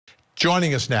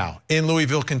Joining us now in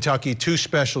Louisville, Kentucky, two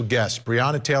special guests.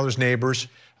 Breonna Taylor's neighbors,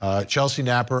 Chelsey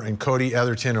Napper and Cody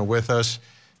Etherton are with us.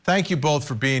 Thank you both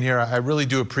for being here. I really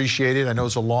do appreciate it. I know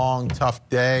it's a long, tough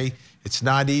day. It's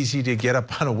not easy to get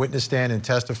up on a witness stand and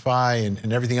testify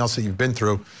and everything else that you've been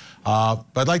through. But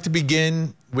I'd like to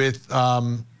begin with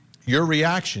your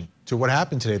reaction to what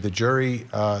happened today. The jury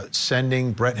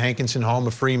sending Brett Hankison home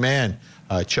a free man.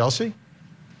 Chelsey?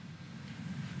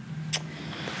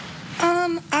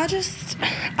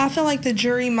 I feel like the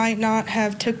jury might not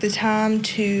have took the time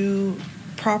to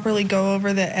properly go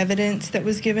over the evidence that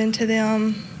was given to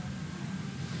them.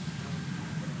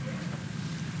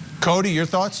 Cody, your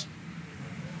thoughts?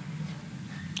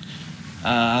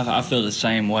 I feel the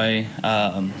same way.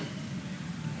 I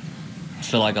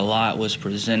feel like a lot was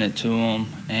presented to him,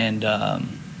 and I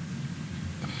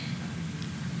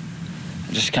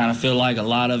just kind of feel like a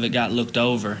lot of it got looked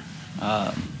over.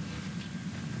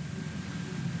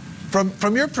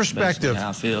 From your perspective,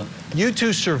 how I feel. You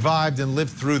two survived and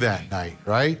lived through that night,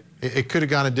 right? It could have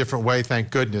gone a different way,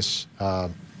 thank goodness.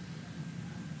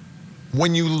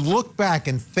 When you look back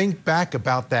and think back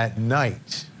about that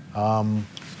night, how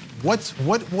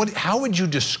would you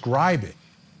describe it?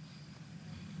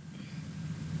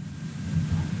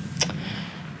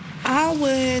 I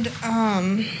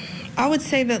would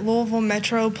say that Louisville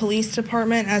Metro Police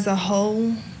Department as a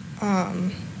whole,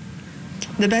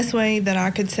 the best way that I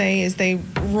could say is they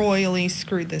royally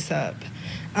screwed this up.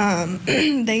 None of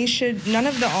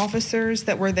the officers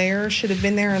that were there should have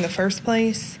been there in the first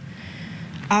place.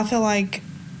 I feel like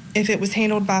if it was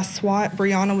handled by SWAT,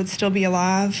 Breonna would still be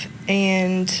alive,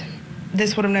 and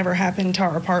this would have never happened to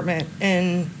our apartment.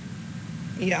 And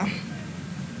yeah.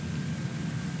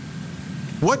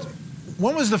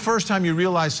 When was the first time you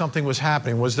realized something was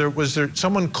happening? Was there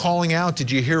someone calling out? Did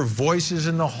you hear voices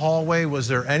in the hallway? Was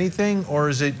there anything, or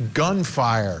is it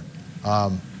gunfire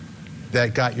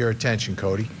that got your attention,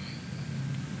 Cody?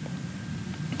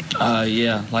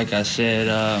 Yeah, like I said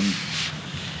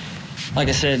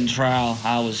in trial,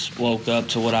 I woke up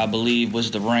to what I believe was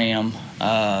the ram,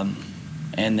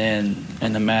 and then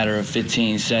in a matter of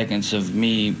 15 seconds of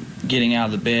me getting out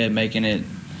of the bed, making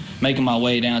my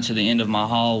way down to the end of my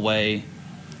hallway,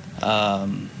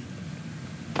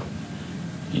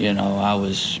 you know, I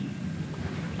was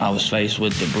faced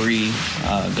with debris,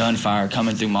 gunfire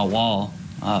coming through my wall.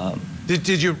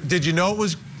 Did you know it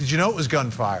was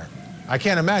gunfire? I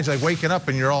can't imagine, like, waking up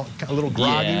and you're all a little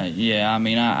groggy. Yeah. I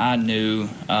mean, I knew,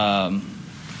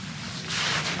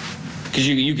 because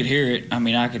you could hear it. I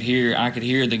mean, I could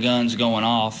hear the guns going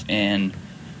off, and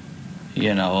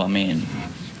you know, I mean,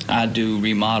 I do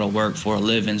remodel work for a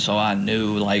living, so I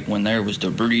knew, like, when there was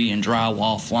debris and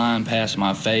drywall flying past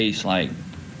my face, like,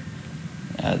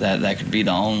 that could be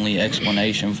the only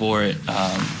explanation for it.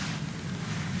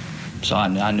 So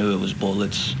I knew it was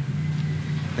bullets.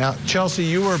 Now, Chelsey,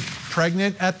 you were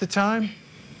pregnant at the time?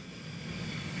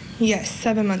 Yes,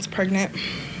 7 months pregnant.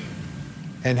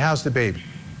 And how's the baby?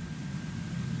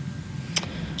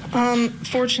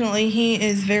 Fortunately, he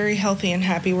is very healthy and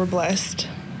happy. We're blessed.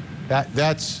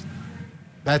 That's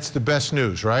the best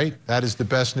news, right? That is the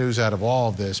best news out of all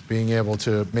of this, being able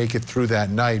to make it through that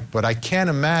night. But I can't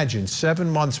imagine 7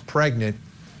 months pregnant,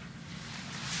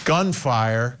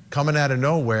 gunfire coming out of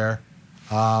nowhere.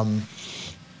 What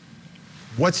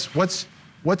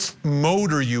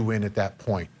mode are you in at that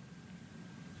point?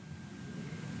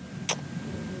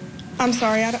 I'm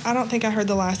sorry, I don't think I heard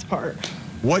the last part.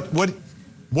 What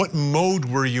mode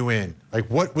were you in? Like,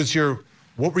 what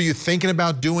were you thinking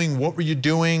about doing? What were you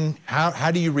doing? How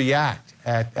do you react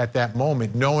at that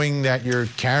moment, knowing that you're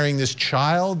carrying this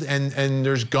child and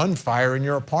there's gunfire in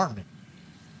your apartment?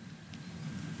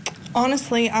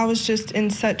 Honestly, I was just in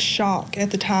such shock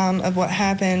at the time of what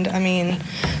happened. I mean,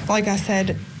 like I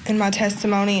said in my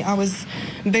testimony, I was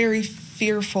very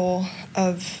fearful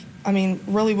of,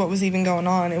 really what was even going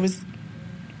on. It was,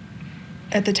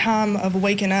 at the time of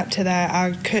waking up to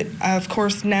that, of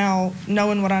course, now,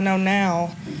 knowing what I know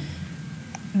now,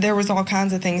 there was all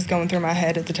kinds of things going through my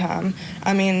head at the time.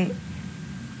 I mean,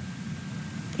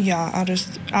 yeah,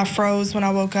 I froze when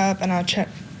I woke up, and I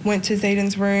went to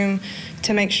Zayden's room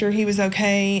to make sure he was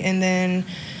okay, and then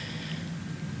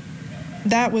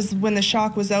that was when the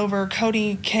shock was over.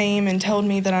 Cody came and told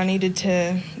me that I needed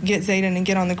to get Zayden and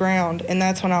get on the ground, and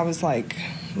that's when I was like,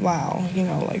 wow, you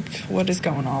know, like, what is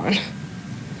going on?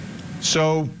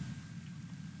 So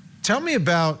tell me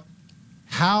about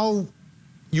how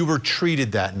you were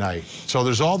treated that night. So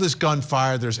there's all this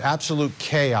gunfire, there's absolute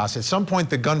chaos. At some point,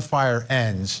 the gunfire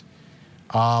ends.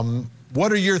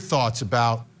 What are your thoughts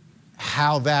about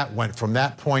how that went from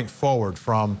that point forward,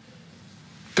 from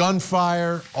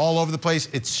gunfire all over the place.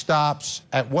 It stops.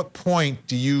 At what point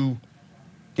do you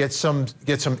get some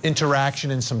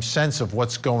interaction and some sense of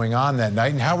what's going on that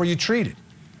night, and how were you treated?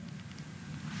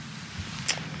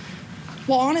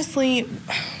 Well, honestly,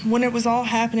 when it was all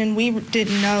happening, we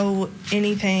didn't know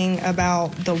anything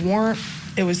about the warrant.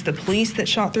 It was the police that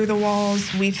shot through the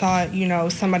walls. We thought, you know,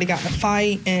 somebody got in a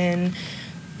fight, and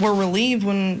we're relieved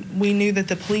when we knew that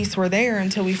the police were there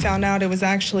until we found out it was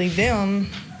actually them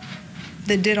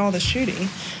that did all the shooting.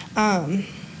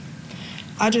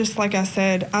 Like I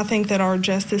said, I think that our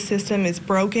justice system is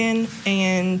broken,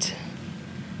 and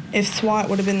if SWAT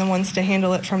would have been the ones to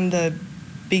handle it from the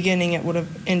beginning, it would have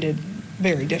ended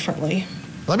very differently.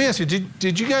 Let me ask you,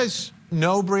 did you guys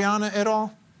know Breonna at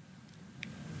all?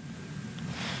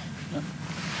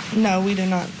 No, we did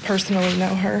not personally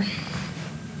know her.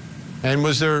 And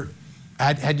was there,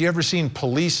 had you ever seen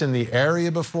police in the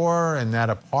area before, in that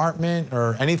apartment,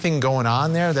 or anything going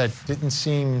on there that didn't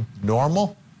seem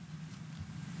normal?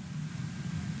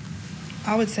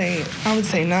 I would say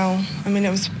no. I mean, it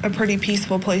was a pretty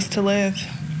peaceful place to live.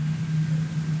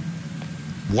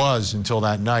 Was until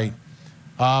that night.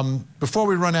 Before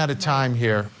we run out of time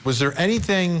here, was there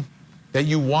anything that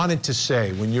you wanted to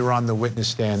say when you were on the witness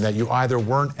stand that you either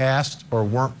weren't asked or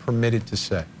weren't permitted to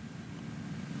say?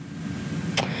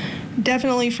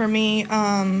 Definitely for me,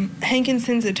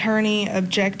 Hankison's attorney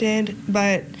objected,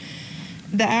 but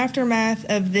the aftermath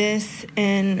of this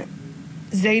in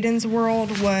Zayden's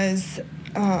world was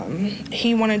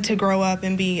he wanted to grow up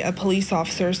and be a police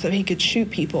officer so he could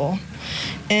shoot people.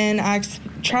 And I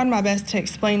tried my best to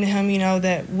explain to him, you know,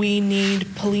 that we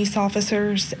need police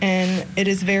officers and it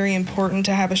is very important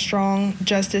to have a strong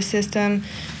justice system.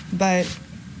 But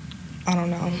I don't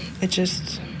know,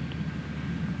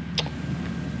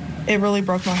 it really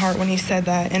broke my heart when he said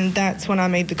that. And that's when I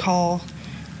made the call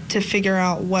to figure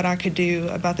out what I could do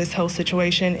about this whole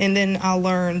situation. And then I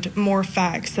learned more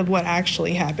facts of what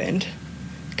actually happened,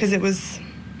 because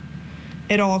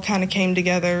it all kind of came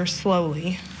together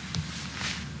slowly.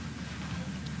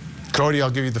 Cody,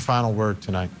 I'll give you the final word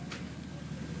tonight.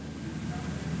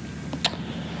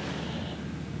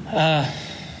 I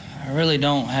really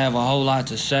don't have a whole lot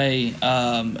to say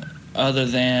other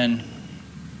than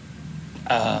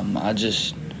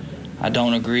I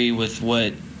don't agree with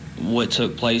what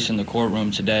took place in the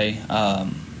courtroom today. I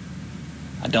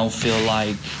don't feel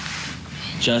like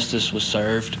justice was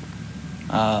served.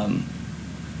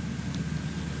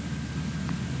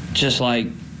 Just like,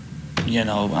 you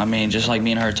know, I mean, just like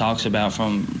me and her talks about,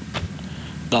 from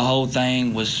the whole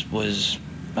thing was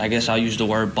I guess I'll use the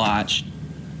word botched.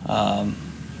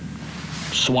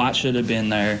 SWAT should have been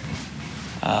there.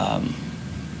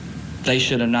 They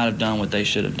should have not have done what they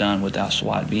should have done without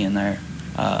SWAT being there.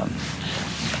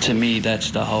 To me,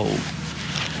 that's the whole.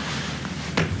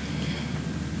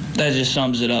 That just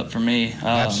sums it up for me.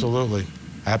 Absolutely,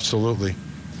 absolutely.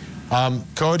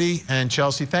 Cody and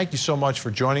Chelsey, thank you so much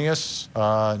for joining us.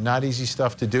 Not easy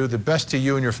stuff to do. The best to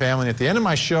you and your family. At the end of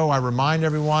my show, I remind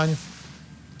everyone,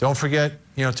 don't forget,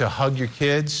 you know, to hug your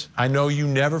kids. I know you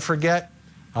never forget,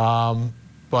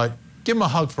 but give them a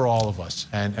hug for all of us.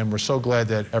 And we're so glad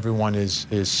that everyone is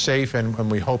safe,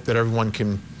 and we hope that everyone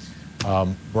can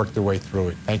work their way through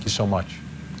it. Thank you so much.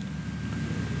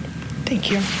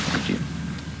 Thank you. Thank you.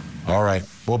 All right,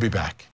 we'll be back.